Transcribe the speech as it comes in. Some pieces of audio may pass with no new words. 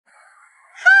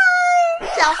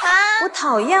小韩，我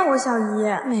讨厌我小姨，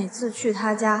每次去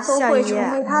她家都会成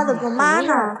为她的毒妈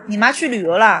呢。你妈去旅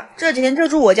游了，这几天就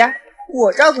住我家，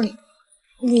我照顾你。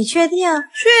你确定？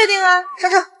确定啊！上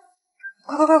车，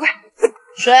快快快快！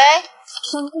水。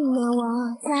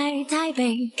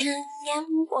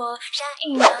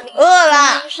饿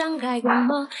了。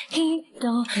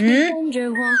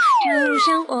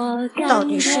到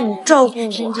底是你照顾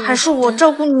我，还是我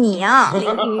照顾你啊？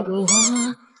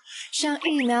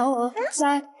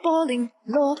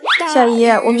小姨，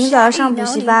我明早要上补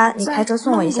习班，你开车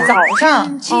送我一下。早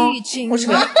上？我去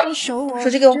不了。手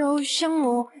机给我。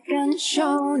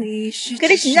给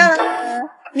你请假了。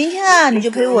明天啊，你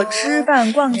就陪我吃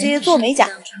饭、逛街、做美甲。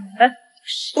哎，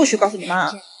不许告诉你妈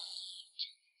啊！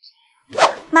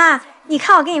妈，你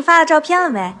看我给你发的照片了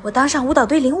没？我当上舞蹈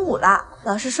队领舞了，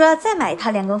老师说要再买一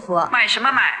套连根服。买什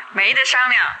么买？没得商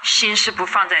量，心思不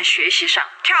放在学习上，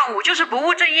跳舞就是不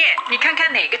务正业。你看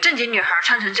看哪个正经女孩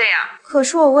穿成这样？可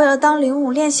是我为了当领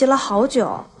舞练习了好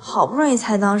久，好不容易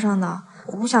才当上的，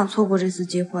我不想错过这次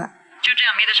机会。就这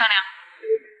样没得商量。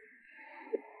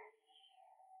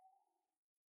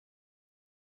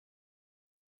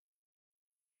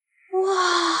哇！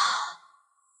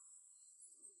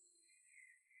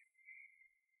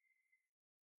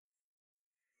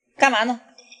干嘛呢？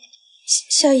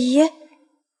小姨，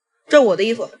这我的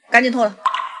衣服，赶紧脱了。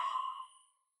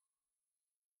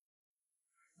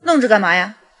愣着干嘛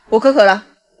呀？我可渴了，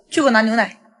去给我拿牛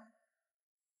奶。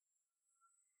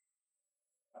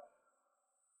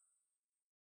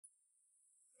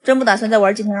真不打算再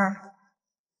玩几天啊？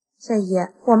小姨，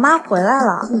我妈回来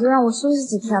了，你就让我休息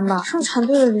几天吧。生产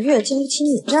队的驴也经不起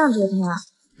你这样折腾啊！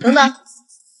等等，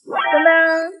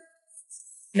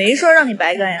没说让你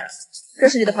白干呀，这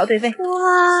是你的跑腿费。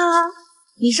哇，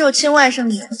你是我亲外甥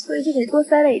女，所以就得多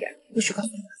塞了一点，不许告诉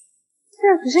你妈。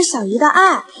这可是小姨的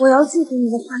爱，我要记住你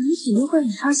的话，你肯定会很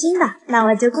伤心的。那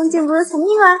我就恭敬不如从命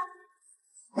了。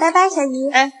拜拜，小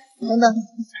姨。哎，等等，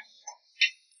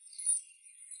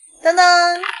等等。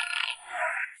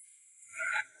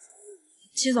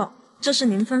戚总，这是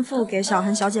您吩咐给小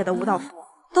恒小姐的舞蹈服，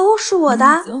都是我的。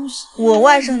我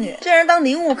外甥女，这人当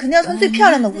领舞肯定要穿最漂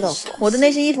亮的舞蹈服。我的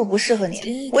那些衣服不适合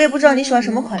你，我也不知道你喜欢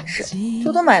什么款式，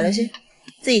偷偷买了些，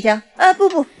自己挑。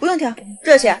不用挑，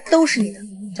这些都是你的。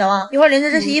小王，一会儿连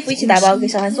着这些衣服一起打包给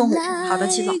小韩送回去。好的，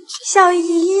戚总。小姨，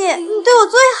你对我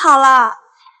最好了。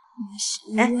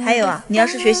哎，还有啊，你要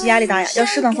是学习压力大呀，要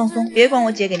适当放松，别管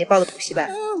我姐给你报的补习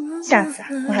班。下次啊，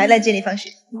我还来接你放学。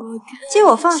接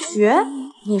我放学？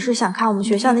你是想看我们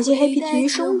学校那些黑皮体育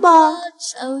生吧？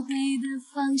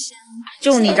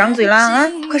就你张嘴啦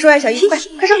啊！快说爱小姨，快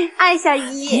说爱小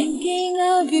姨。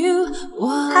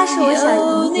她是我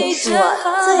小姨，也是我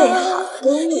最好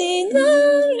的女人。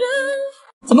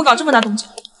怎么搞这么大动静？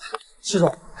系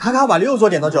总，卡卡把6桌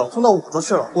点的酒送到5桌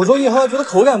去了。5桌一喝觉得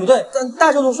口感不对，但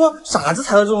大舅总说傻子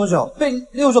才喝这种酒，被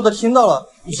6桌的听到了，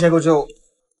结果就……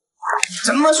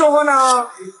怎么说话呢？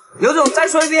刘总，再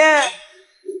说一遍。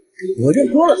我就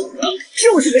说了，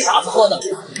就是个傻子喝的。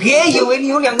别以为你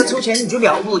有2个抽钱你就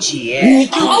了不起。你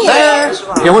打我呀！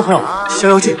两位朋友，消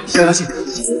消气，消消气。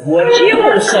我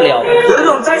就是了。刘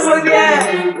总，再说一遍。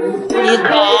你打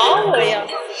我呀！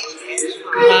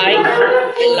来呀！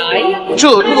这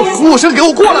桌的服务生给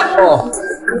我过来！哦，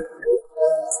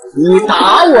你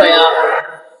打我呀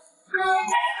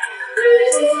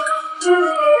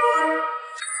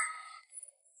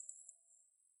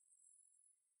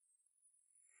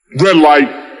！Red light.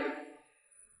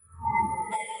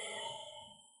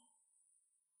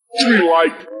 Green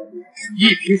light.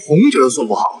 一瓶红酒都送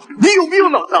不好，你有没有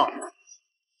脑子？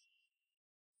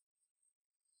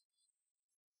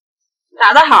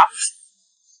打得好！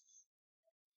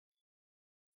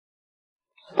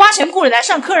花钱雇人来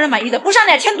上客人满意的，不上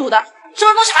你还添堵的，这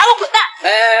种东西还给我滚蛋！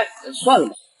哎，算了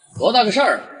吧，多大个事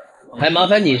儿，还麻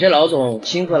烦你这老总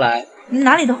亲自来。您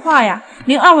哪里的话呀？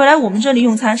您2位来我们这里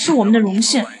用餐是我们的荣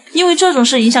幸，因为这种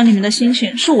事影响你们的心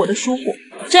情是我的疏忽。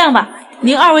这样吧，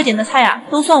您2位点的菜呀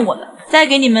都算我的，再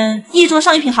给你们1桌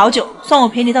上1瓶好酒，算我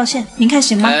赔礼道歉，您看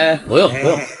行吗？哎，不用，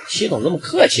西总这么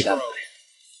客气干嘛呀？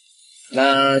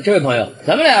那这位朋友，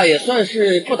咱们俩也算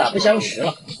是不打不相识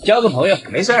了，交个朋友。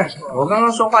没事，我刚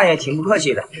刚说话也挺不客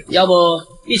气的。要不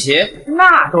一起？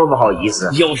那多不好意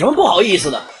思。有什么不好意思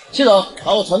的？西总，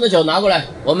把我存的酒拿过来，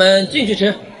我们进去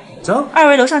吃。走，2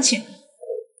位楼上请。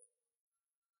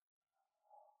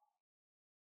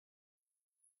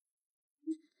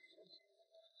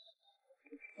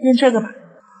认这个吧。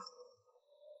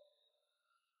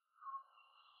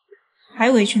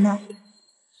还委屈呢？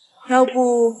要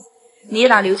不你也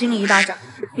打刘经理一巴掌，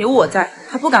有我在，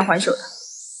他不敢还手的。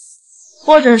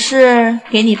或者是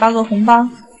给你发个红包，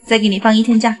再给你放1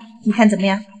天假，你看怎么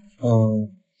样？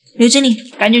刘经理，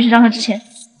赶紧去让他之前。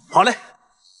好嘞。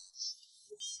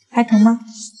还疼吗？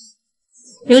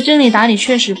刘经理打你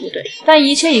确实不对，但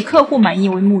一切以客户满意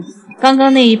为目的。刚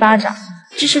刚那一巴掌，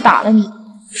即使打了你，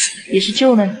也是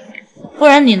救了你，不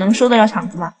然你能收得了场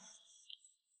子吗？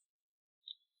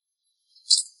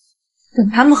等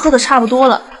他们喝的差不多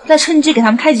了，再趁机给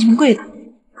他们开几瓶贵的，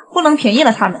不能便宜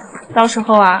了他们。到时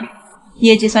候啊，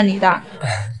业绩算你的。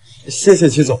谢谢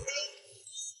齐总。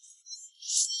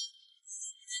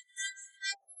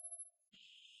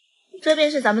这边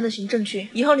是咱们的行政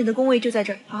区，以后你的工位就在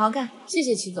这儿，好好干。谢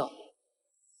谢齐总。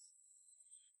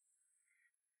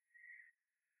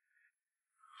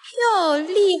哟，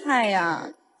厉害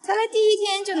呀！才来第1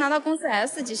天就拿到公司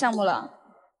S 级项目了。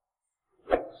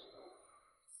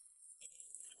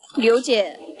刘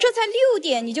姐，这才6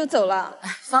点你就走了？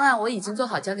方案我已经做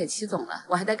好交给齐总了，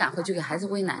我还得赶回去给孩子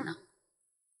喂奶呢。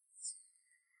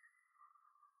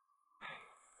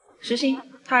实习，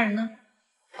他人呢？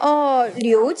哦，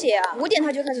刘姐啊，5点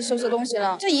她就开始收拾东西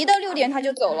了，这一到6点她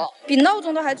就走了，比闹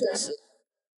钟都还准时。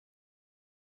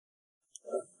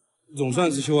总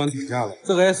算是休完产假了，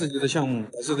这个 S 级的项目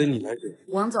还是得你来解。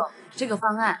王总，这个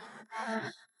方案，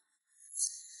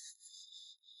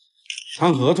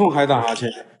谈合同还打哈欠，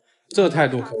这态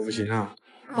度可不行啊！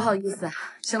不好意思啊，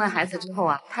生了孩子之后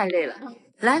啊，太累了。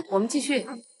来，我们继续。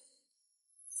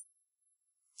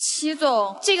齐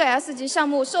总，这个 S 级项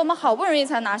目是我们好不容易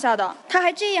才拿下的，他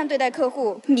还这样对待客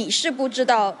户，你是不知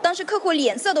道，当时客户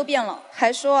脸色都变了，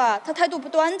还说啊他态度不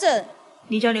端正。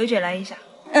你叫刘姐来一下。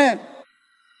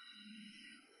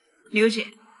刘姐，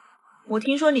我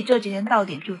听说你这几天到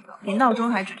点就走，比闹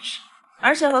钟还准时，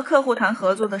而且和客户谈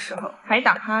合作的时候还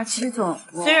打哈欠。齐总，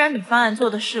虽然你方案做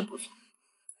的是不错，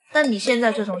但你现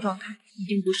在这种状态已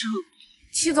经不适合我。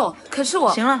齐总，可是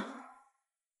我……行了，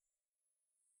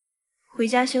回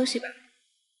家休息吧。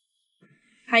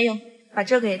还有，把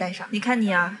这个也带上。你看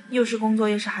你啊，又是工作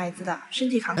又是孩子的，身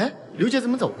体扛。刘姐怎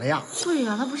么走了呀？对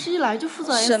呀，她不是一来就负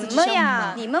责 S 什么级项目呀？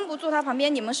吗？你们不坐她旁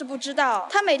边，你们是不知道，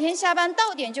她每天下班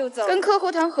到点就走，跟客户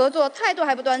谈合作，态度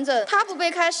还不端正。她不被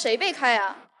开，谁被开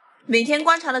啊？每天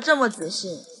观察的这么仔细，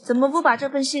怎么不把这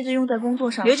份细致用在工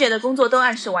作上？刘姐的工作都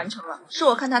按时完成了，是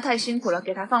我看她太辛苦了，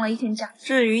给她放了1天假。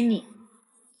至于你，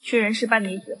缺人事半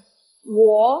年久。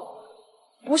我？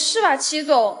不是吧，齐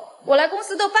总？我来公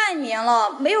司都半年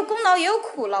了，没有功劳也有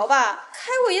苦劳吧？开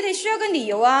我也得需要个理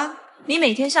由啊！你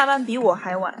每天下班比我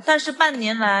还晚，但是半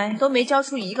年来都没交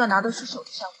出一个拿得出手的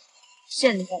项目，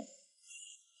现在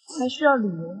还需要理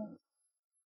由吗？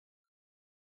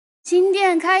新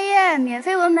店开业，免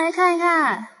费纹眉看一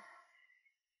看。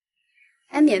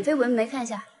哎，免费纹眉看一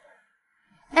下。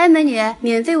哎，美女，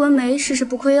免费纹眉试试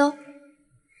不亏哦。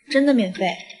真的免费？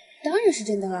当然是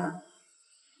真的啦。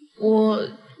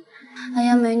哎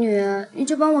呀，美女，你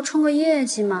就帮我冲个业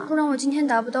绩嘛，不然我今天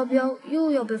达不到标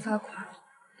又要被罚款。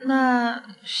那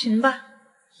行吧，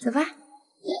走吧。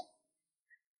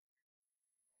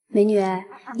美女，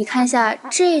你看一下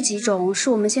这几种是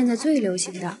我们现在最流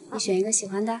行的，你选一个喜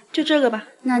欢的。就这个吧。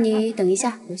那你等一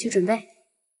下，我去准备。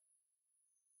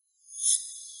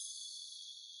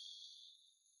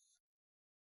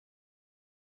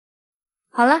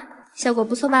好了，效果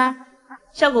不错吧？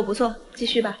效果不错，继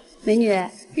续吧。美女，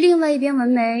另外一边纹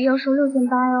眉要收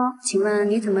6800哟，请问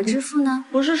你怎么支付呢？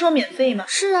不是说免费吗？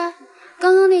是啊，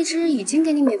刚刚那只已经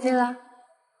给你免费了。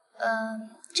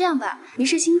这样吧，您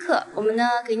是新客，我们呢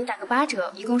给你打个8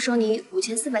折，一共收你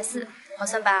5440，划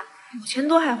算吧？5000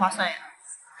多还划算呀？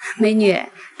美女，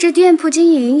这店铺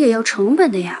经营也要成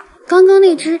本的呀。刚刚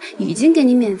那只已经给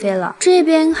你免费了，这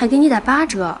边还给你打8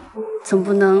折，总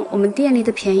不能我们店里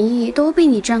的便宜都被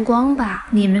你占光吧？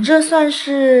你们这算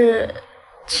是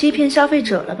欺骗消费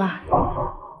者了吧？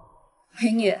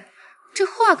美女，这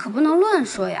话可不能乱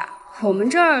说呀。我们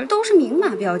这儿都是明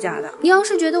码标价的，你要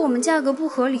是觉得我们价格不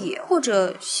合理或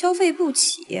者消费不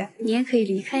起，你也可以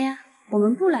离开呀，我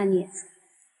们不拦你。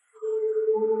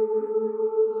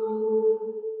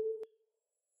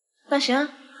那行啊。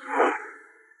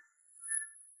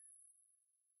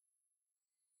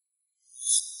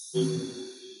齐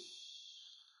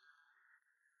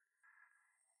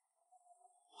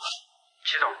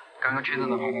总，刚刚确认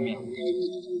了买了没有？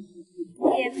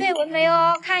免费纹眉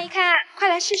哦，看一看，快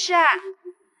来试试啊！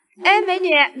哎，美女，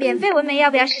免费纹眉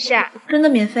要不要试试啊？真的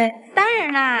免费？当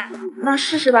然啦。那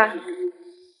试试吧。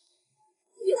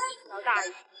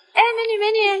哎，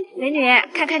美女，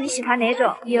看看你喜欢哪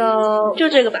种？有，就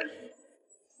这个吧。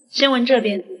先纹这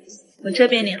边，我这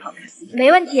边脸好看。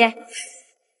没问题。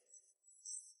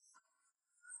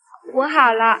纹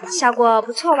好了，效果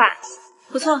不错吧？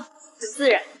不错，很自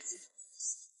然。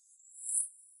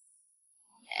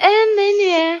哎，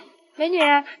美女，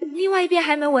另外一边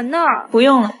还没闻呢。不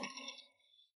用了，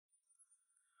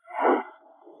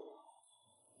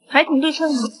还挺对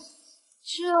称的。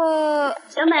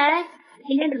小美，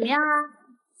今天怎么样啊？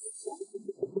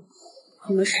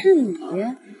怎么是你？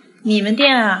你们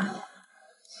店啊，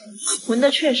闻的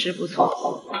确实不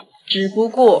错，只不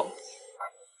过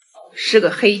是个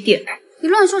黑店。你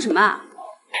乱说什么啊？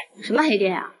什么黑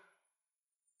店呀？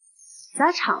砸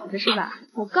场子是吧？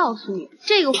我告诉你，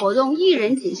这个活动一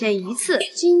人仅限一次，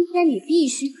今天你必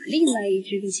须把另外一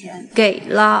支的钱给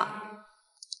了。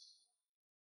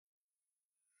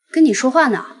跟你说话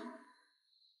呢。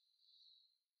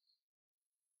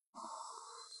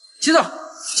局长，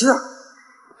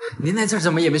您来这儿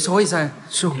怎么也没说一声？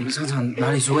是我们商场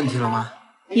哪里出问题了吗？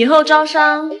以后招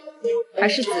商还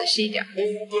是仔细点，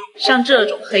像这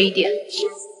种黑店，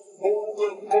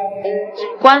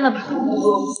关了吧。